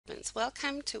students,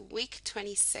 welcome to week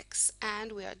 26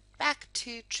 and we are back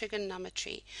to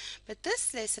trigonometry. But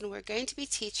this lesson we're going to be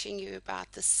teaching you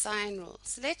about the sine rule.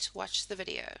 So let's watch the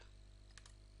video.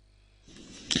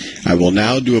 I will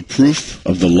now do a proof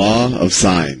of the law of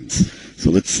sines.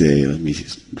 So let's say, let me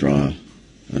draw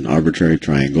an arbitrary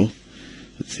triangle.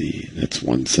 Let's see, that's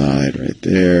one side right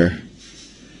there.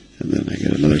 And then I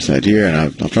get another side here, and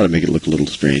I'll try to make it look a little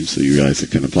strange so you realize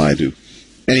it can apply to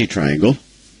any triangle.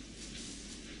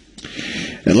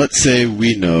 And let's say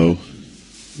we know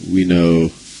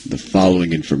the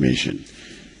following information.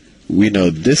 We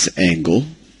know this angle.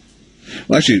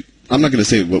 Well, actually, I'm not going to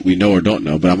say what we know or don't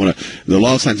know, but the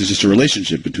law of sines is just a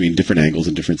relationship between different angles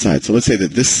and different sides. So let's say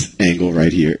that this angle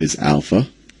right here is alpha.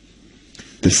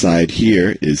 The side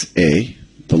here is A.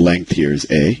 The length here is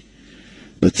A.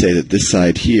 Let's say that this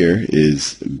side here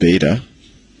is beta,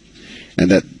 and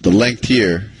that the length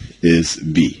here is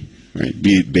B, right?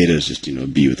 Beta is just,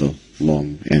 B with a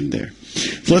long end there.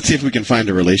 So let's see if we can find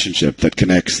a relationship that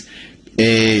connects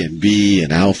A and B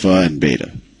and alpha and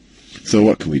beta. So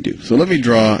what can we do? So let me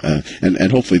draw,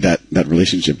 and hopefully that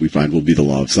relationship we find will be the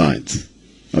law of sines.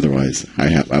 Otherwise,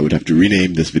 I would have to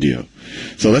rename this video.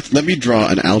 So let me draw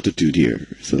an altitude here.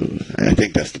 So I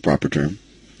think that's the proper term.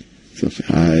 So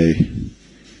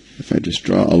if I just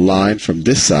draw a line from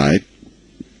this side,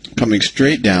 coming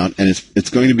straight down, and it's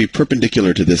going to be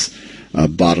perpendicular to this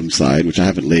bottom side, which I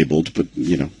haven't labeled, but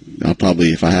I'll probably,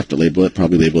 if I have to label it,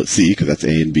 probably label it C, because that's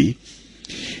A and B.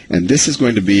 And this is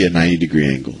going to be a 90-degree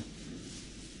angle.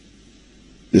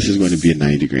 This is going to be a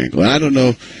 90-degree angle. And I don't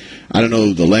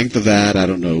know the length of that. I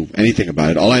don't know anything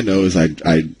about it. All I know is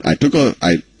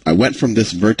I went from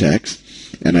this vertex,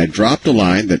 and I dropped a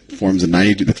line that forms a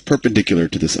 90 that's perpendicular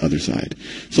to this other side.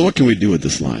 So what can we do with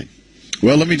this line?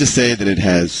 Well, let me just say that it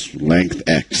has length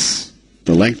x.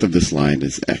 The length of this line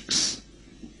is x.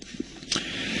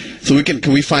 So can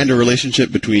we find a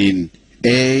relationship between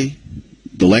A,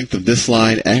 the length of this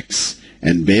line, x,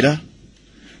 and beta?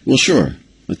 Well, sure.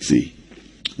 Let's see.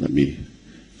 Let me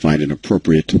find an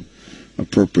appropriate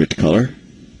color.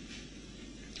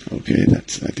 Okay,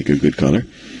 that's, I think, a good color.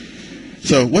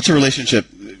 So what's a relationship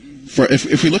for,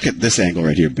 if we look at this angle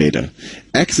right here, beta,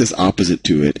 x is opposite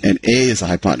to it, and A is a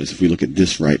hypotenuse if we look at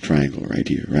this right triangle right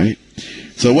here, right?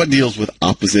 So what deals with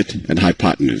opposite and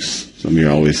hypotenuse? Some of you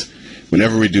always,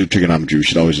 whenever we do trigonometry, we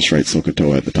should always just write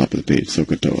SOHCAHTOA at the top of the page,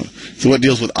 SOHCAHTOA. So what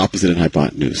deals with opposite and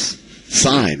hypotenuse?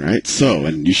 Sine, right? So,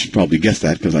 and you should probably guess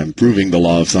that because I'm proving the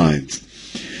law of sines.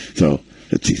 So,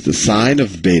 let's see, the sine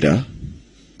of beta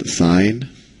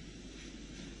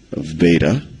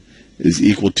is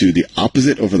equal to the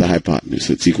opposite over the hypotenuse.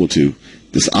 So it's equal to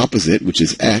this opposite, which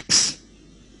is x,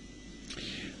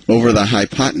 over the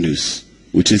hypotenuse,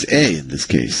 which is A in this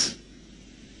case.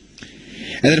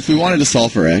 And then if we wanted to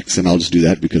solve for x, and I'll just do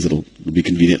that because it'll be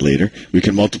convenient later, we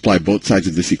can multiply both sides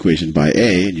of this equation by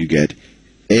A, and you get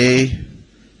A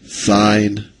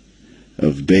sine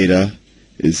of beta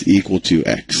is equal to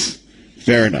x.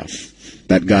 Fair enough.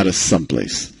 That got us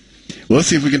someplace. Well, let's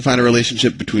see if we can find a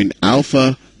relationship between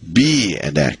alpha, B,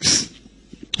 and x.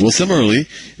 Well, similarly,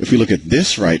 if we look at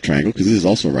this right triangle, because this is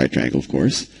also a right triangle, of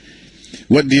course,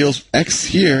 what deals x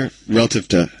here relative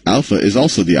to alpha is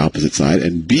also the opposite side,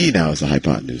 and B now is a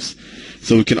hypotenuse.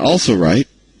 So we can also write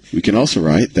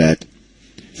that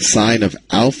sine of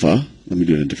alpha, let me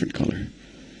do it in a different color.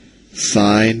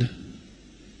 Sine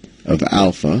of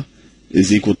alpha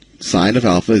is equal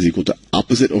to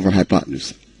opposite over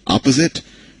hypotenuse. Opposite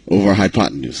over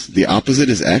hypotenuse. The opposite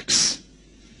is x,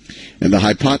 and the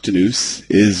hypotenuse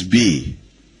is b.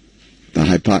 The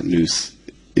hypotenuse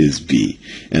is b.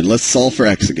 And let's solve for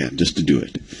x again, just to do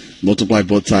it. Multiply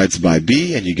both sides by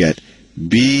b, and you get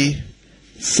b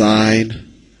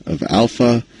sine of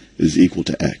alpha is equal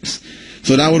to x.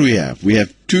 So now what do we have? We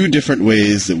have two different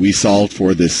ways that we solved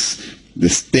for this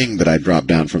thing that I dropped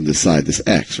down from this side, this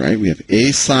x, right? We have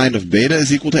a sine of beta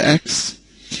is equal to x,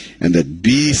 and that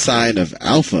b sine of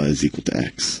alpha is equal to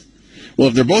x. Well,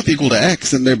 if they're both equal to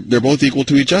x, then they're both equal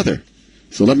to each other.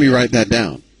 So let me write that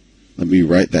down. Let me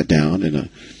write that down in a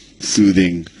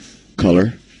soothing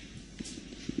color.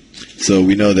 So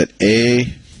we know that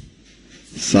a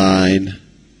sine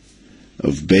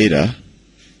of beta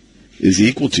is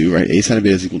equal to, right, a sine of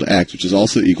beta is equal to x, which is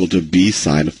also equal to b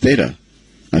sine of theta.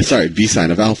 B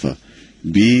sine of alpha.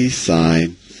 B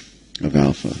sine of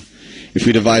alpha. If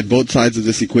we divide both sides of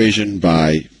this equation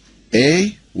by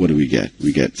a, what do we get?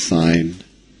 We get sine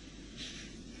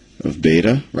of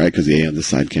beta, right, because the a on this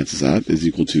side cancels out, is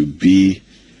equal to b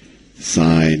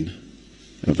sine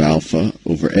of alpha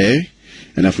over a.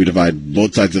 And if we divide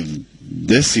both sides of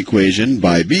this equation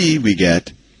by b, we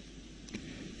get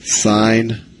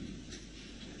sine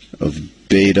of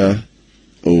beta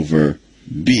over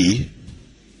b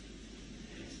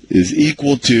is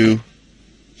equal to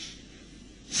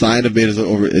sine of beta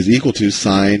is equal to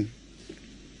sine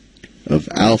of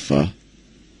alpha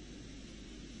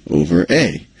over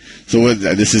a. So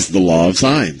this is the law of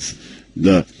sines.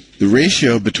 The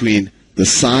ratio between the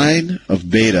sine of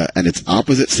beta and its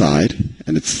opposite side,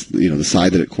 and it's the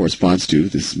side that it corresponds to,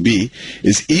 this b,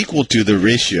 is equal to the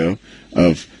ratio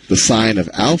of the sine of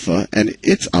alpha and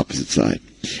its opposite side.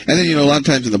 And then a lot of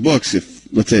times in the books,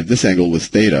 let's say if this angle was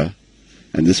theta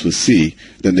and this was c,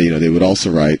 then they would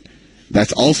also write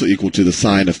that's also equal to the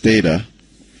sine of theta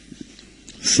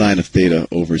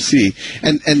over c.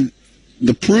 And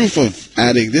the proof of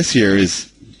adding this here is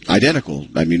identical.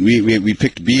 I mean, we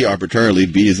picked b arbitrarily.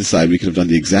 B is the side. We could have done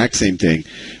the exact same thing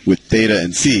with theta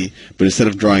and c, but instead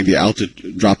of dropping the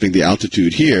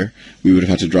altitude here, we would have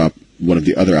had to drop one of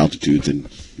the other altitudes, and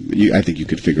I think you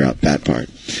could figure out that part.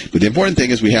 But the important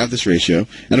thing is we have this ratio,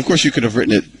 and of course you could have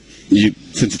written it,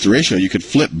 since it's a ratio, you could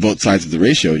flip both sides of the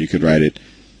ratio, and you could write it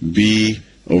b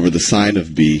over the sine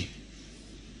of b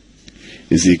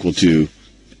is equal to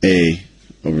a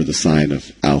over the sine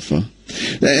of alpha.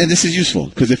 And this is useful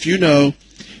because if you know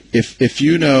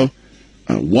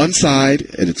one side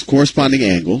and its corresponding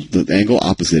angle, the angle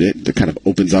opposite it, that kind of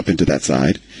opens up into that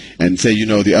side, and say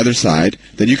the other side,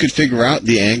 then you could figure out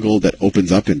the angle that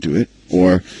opens up into it.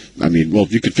 Or,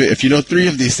 if you know three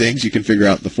of these things, you can figure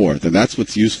out the fourth, and that's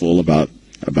what's useful about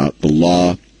the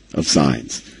law of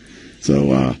sines.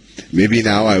 So maybe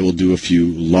now I will do a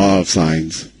few law of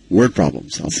sines word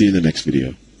problems. I'll see you in the next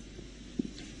video.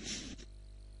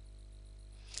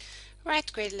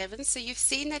 Right, grade 11, so you've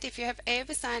seen that if you have a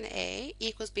over sine a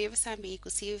equals b over sine b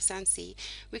equals c over sine c,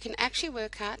 we can actually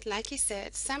work out, like you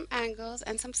said, some angles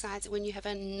and some sides when you have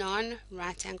a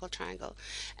non-right angle triangle.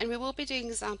 And we will be doing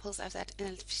examples of that in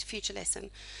a future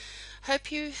lesson.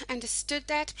 Hope you understood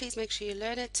that. Please make sure you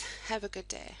learn it. Have a good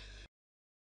day.